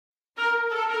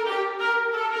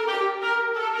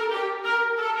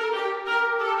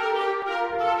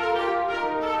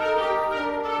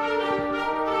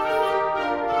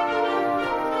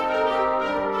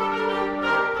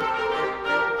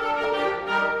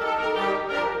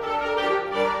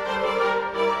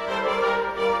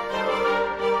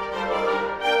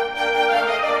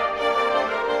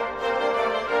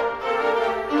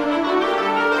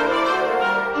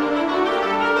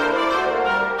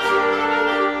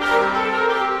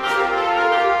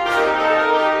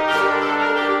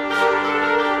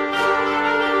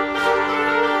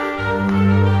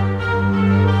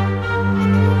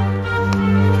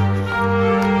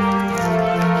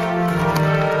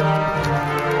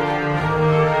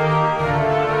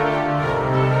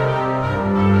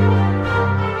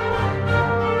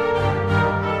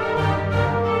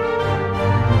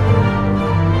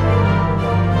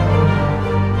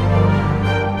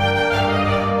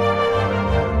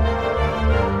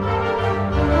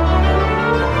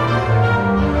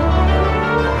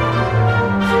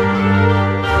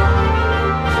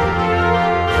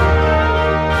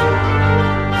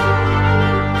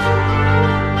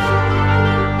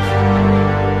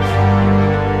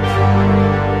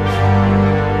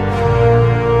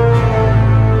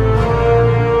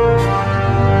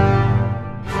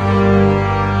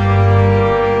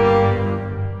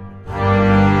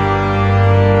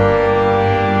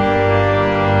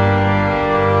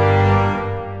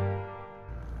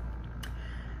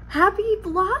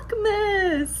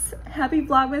Happy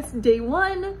Vlogmas day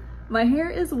 1. My hair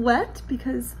is wet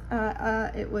because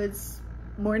it was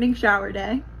morning shower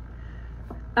day.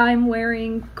 I'm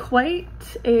wearing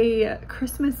quite a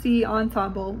Christmassy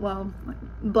ensemble, well,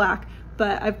 black,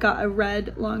 but I've got a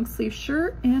red long sleeve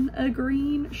shirt and a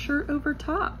green shirt over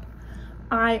top.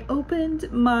 I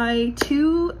opened my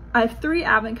I have 3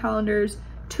 advent calendars.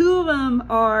 2 of them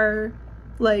are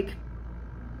like,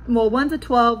 well, one's a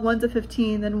 12, one's a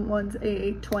 15, then one's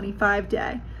a 25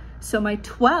 day. So my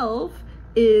 12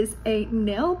 is a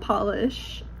nail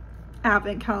polish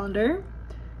advent calendar,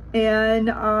 and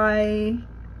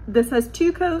this has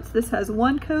 2 coats, this has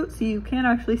 1 coat, so you can't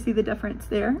actually see the difference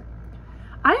there.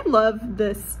 I love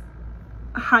this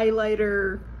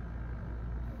highlighter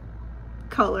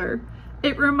color.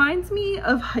 It reminds me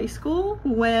of high school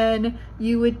when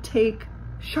you would take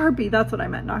Sharpie, that's what I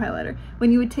meant, not highlighter.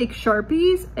 When you would take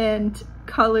Sharpies and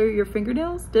color your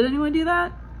fingernails. Did anyone do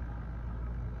that?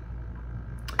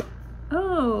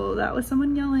 Oh, that was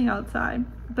someone yelling outside.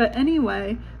 But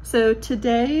anyway, so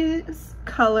today's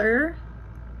color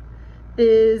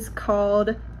is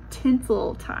called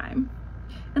Tinsel Time.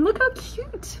 And look how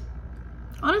cute.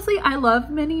 Honestly, I love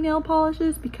mini nail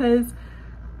polishes because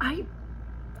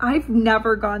I've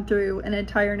never gone through an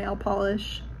entire nail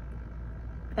polish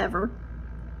ever.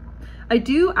 I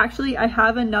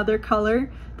have another color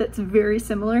that's very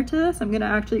similar to this. I'm gonna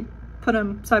actually put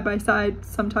them side by side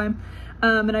sometime.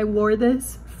 And I wore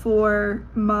this for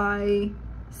my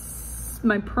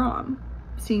prom,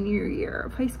 senior year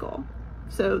of high school.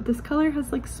 So this color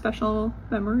has like special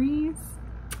memories.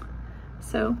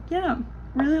 So yeah,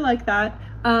 really like that.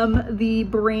 The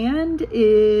brand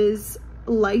is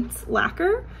Lights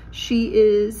Lacquer.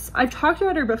 I've talked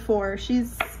about her before.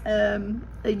 She's a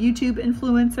YouTube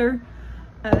influencer.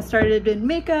 Started in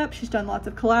makeup. She's done lots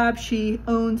of collabs. She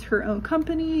owns her own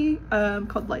company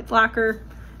called Lights Lacquer.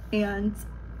 And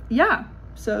yeah,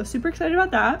 so super excited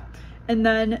about that. And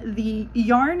then the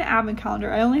yarn advent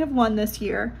calendar, I only have 1 this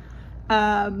year,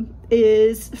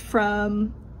 is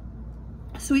from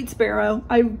Sweet Sparrow.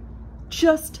 I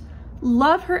just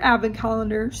love her advent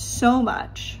calendar so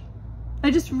much.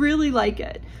 I just really like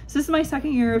it. So this is my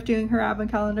 2nd year of doing her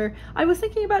advent calendar. I was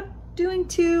thinking about doing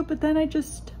 2, but then I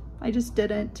just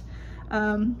didn't. You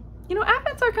know,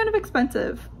 advents are kind of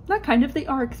expensive. Not kind of, they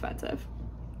are expensive.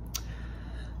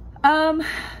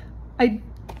 I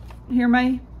hear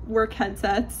my work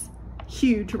headsets,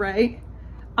 huge, right?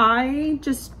 I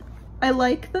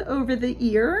like the over the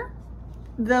ear,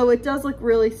 though it does look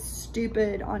really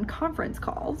stupid on conference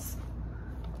calls,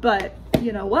 but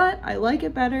you know what? I like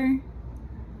it better,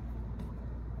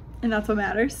 and that's what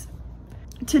matters.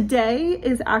 Today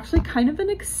is actually kind of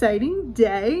an exciting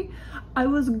day. I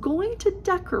was going to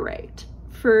decorate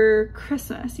for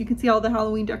Christmas. You can see all the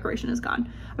Halloween decoration is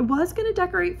gone. I was gonna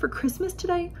decorate for Christmas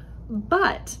today,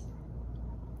 but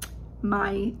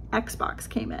my Xbox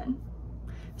came in.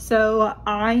 So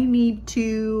I need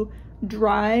to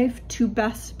drive to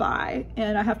Best Buy,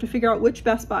 and I have to figure out which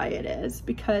Best Buy it is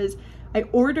because I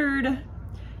ordered,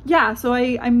 yeah, so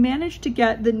I managed to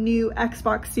get the new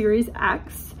Xbox Series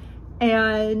X,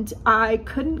 and I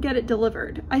couldn't get it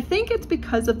delivered. I think it's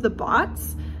because of the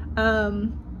bots.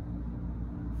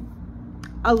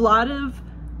 A lot of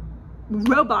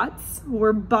robots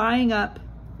were buying up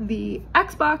the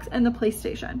Xbox and the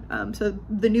PlayStation. So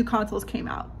the new consoles came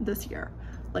out this year,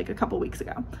 like a couple weeks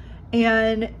ago.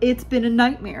 And it's been a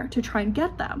nightmare to try and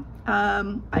get them.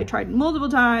 I tried multiple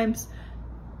times,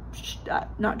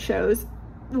 not shows,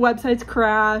 websites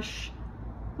crash,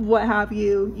 what have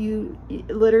you.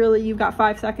 Literally, you've got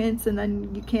 5 seconds and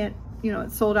then you can't, you know,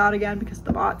 it's sold out again because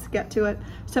the bots get to it.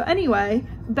 So anyway,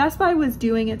 Best Buy was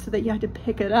doing it so that you had to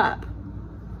pick it up.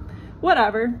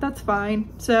 Whatever, that's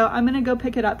fine. So I'm gonna go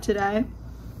pick it up today.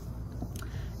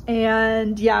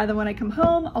 And yeah, then when I come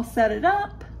home, I'll set it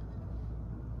up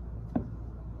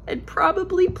and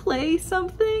probably play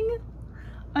something.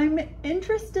 I'm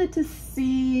interested to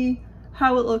see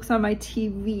how it looks on my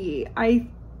TV. I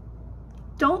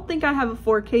don't think I have a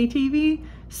 4K TV,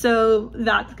 so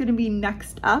that's gonna be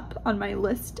next up on my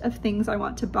list of things I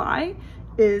want to buy,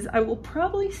 is I will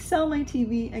probably sell my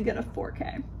TV and get a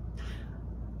 4K.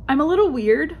 I'm a little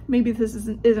weird. Maybe this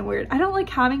isn't weird. I don't like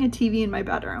having a TV in my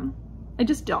bedroom. I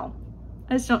just don't.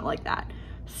 I just don't like that.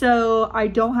 So I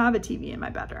don't have a TV in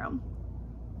my bedroom.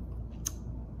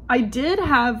 I did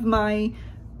have my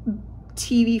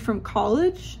TV from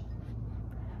college.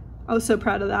 I was so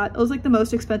proud of that. It was like the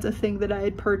most expensive thing that I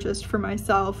had purchased for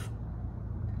myself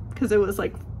because it was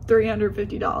like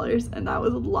 $350, and that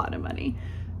was a lot of money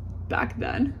back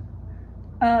then.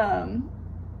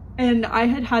 And I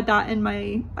had that in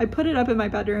I put it up in my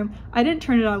bedroom. I didn't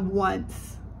turn it on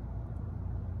once.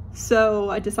 So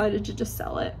I decided to just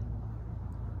sell it.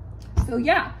 So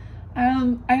yeah,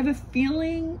 I have a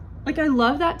feeling, like, I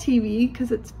love that TV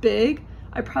because it's big.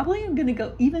 I probably am gonna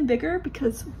go even bigger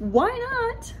because why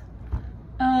not?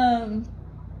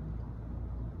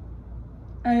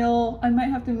 I might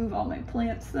have to move all my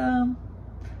plants though.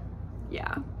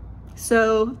 Yeah,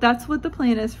 so that's what the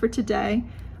plan is for today.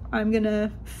 I'm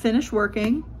gonna finish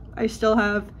working. I still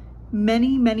have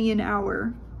many an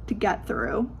hour to get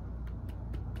through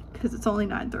because it's only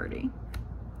 9:30.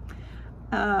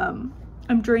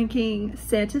 I'm drinking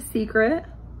Santa's Secret,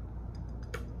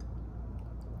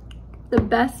 the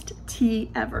best tea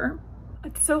ever.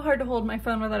 It's so hard to hold my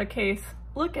phone without a case.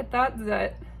 Look at that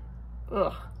zit.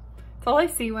 Ugh. It's all I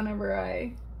see whenever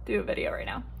I do a video right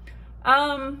now.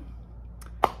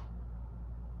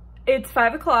 It's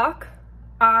 5 o'clock.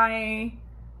 I'm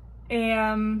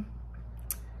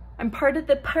part of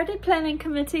the party planning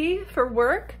committee for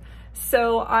work,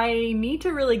 so I need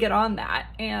to really get on that.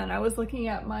 And I was looking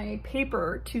at my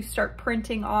paper to start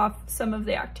printing off some of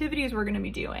the activities we're gonna be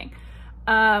doing.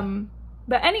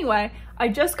 But anyway, I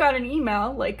just got an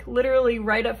email, like literally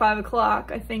right at 5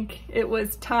 o'clock. I think it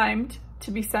was timed to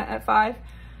be sent at 5.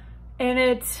 And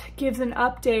it gives an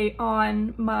update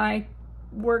on my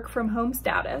work from home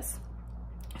status.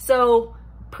 So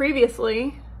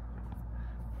previously,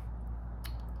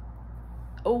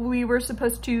 we were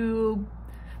supposed to,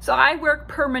 so I work not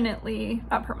permanently,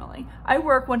 I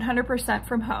work 100%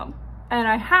 from home. And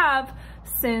I have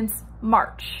since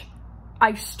March.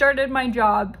 I started my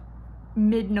job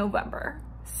mid-November.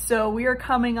 So we are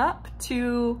coming up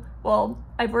to, well,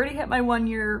 I've already hit my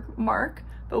 1-year mark,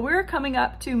 but we're coming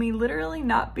up to me literally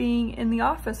not being in the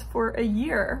office for a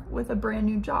year with a brand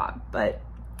new job. But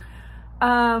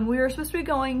we were supposed to be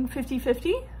going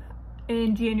 50-50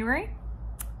 in January.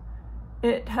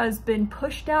 It has been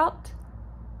pushed out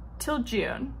till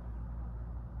June.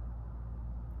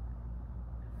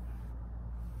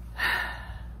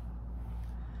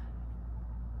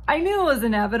 I knew it was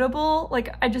inevitable.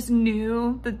 Like, I just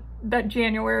knew that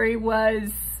January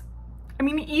was, I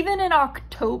mean, even in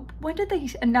October, when did they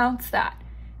announce that?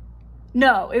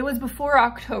 No, it was before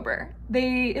October.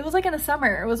 It was like in the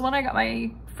summer. It was when I got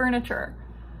my furniture.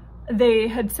 They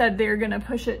had said they were gonna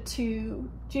push it to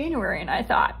January, and I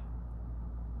thought,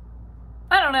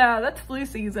 I don't know, that's flu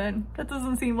season. That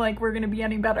doesn't seem like we're gonna be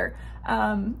any better.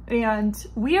 And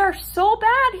we are so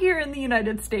bad here in the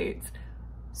United States.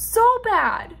 So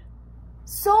bad.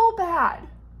 So bad.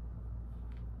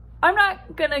 I'm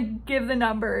not gonna give the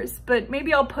numbers, but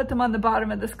maybe I'll put them on the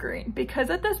bottom of the screen because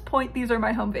at this point, these are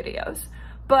my home videos.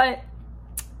 But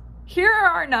here are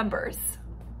our numbers.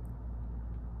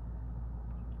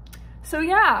 So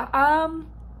yeah,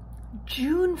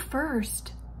 June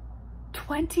 1st,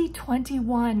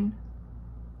 2021.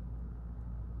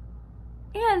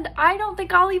 And I don't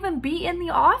think I'll even be in the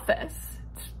office.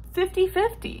 It's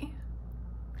 50-50.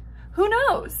 Who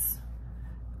knows?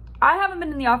 I haven't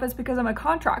been in the office because I'm a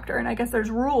contractor, and I guess there's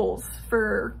rules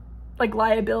for like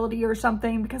liability or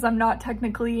something because I'm not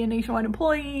technically a nationwide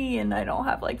employee and I don't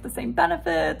have like the same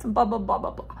benefits and blah, blah, blah,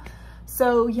 blah, blah.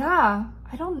 So yeah,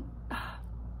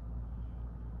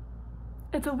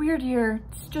 it's a weird year.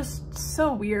 It's just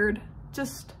so weird.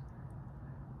 Just,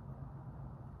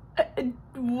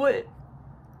 what?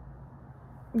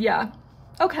 Yeah.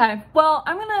 Okay, well,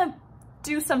 I'm gonna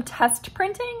do some test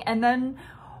printing and then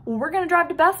we're gonna drive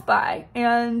to Best Buy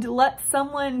and let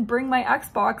someone bring my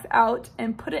Xbox out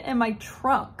and put it in my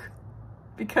trunk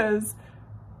because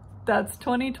that's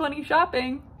 2020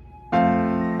 shopping.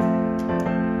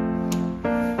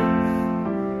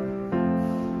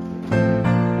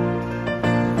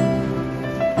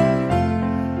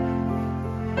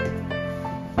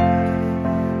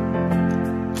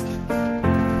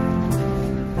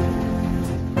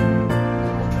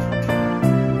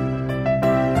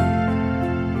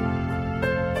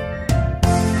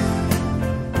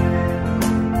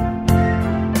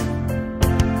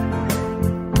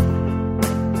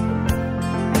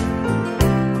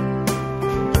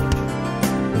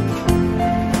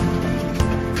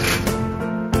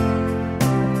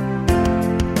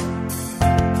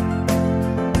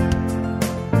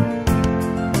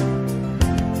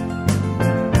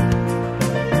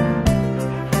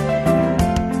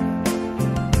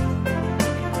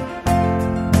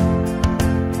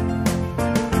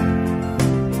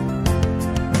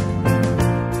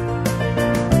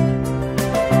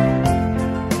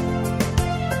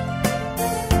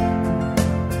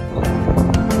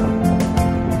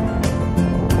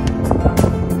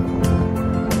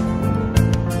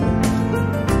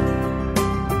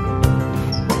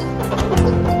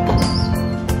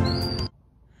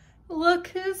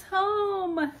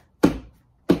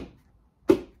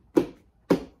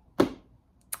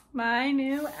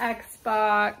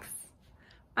 box.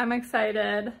 I'm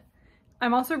excited.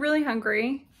 I'm also really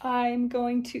hungry. I'm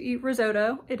going to eat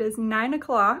risotto. It is 9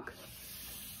 o'clock.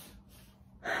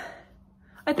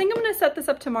 I think I'm gonna set this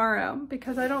up tomorrow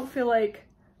because I don't feel like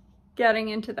getting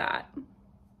into that.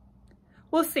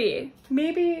 We'll see.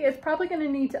 Maybe it's probably gonna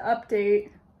need to update.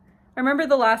 I remember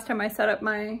the last time I set up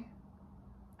my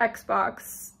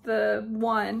Xbox, the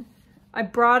one, I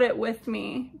brought it with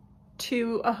me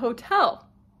to a hotel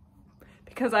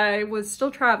because I was still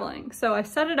traveling. So I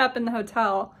set it up in the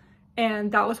hotel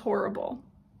and that was horrible.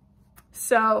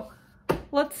 So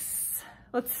let's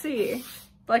see.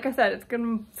 Like I said, it's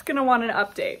gonna want an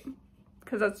update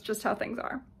because that's just how things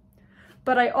are.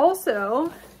 But I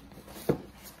also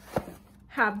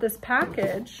have this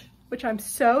package, which I'm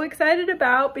so excited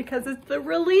about because it's the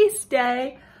release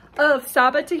day of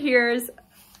Sabaa Tahir's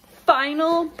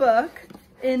final book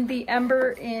in the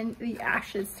Ember in the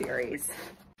Ashes series.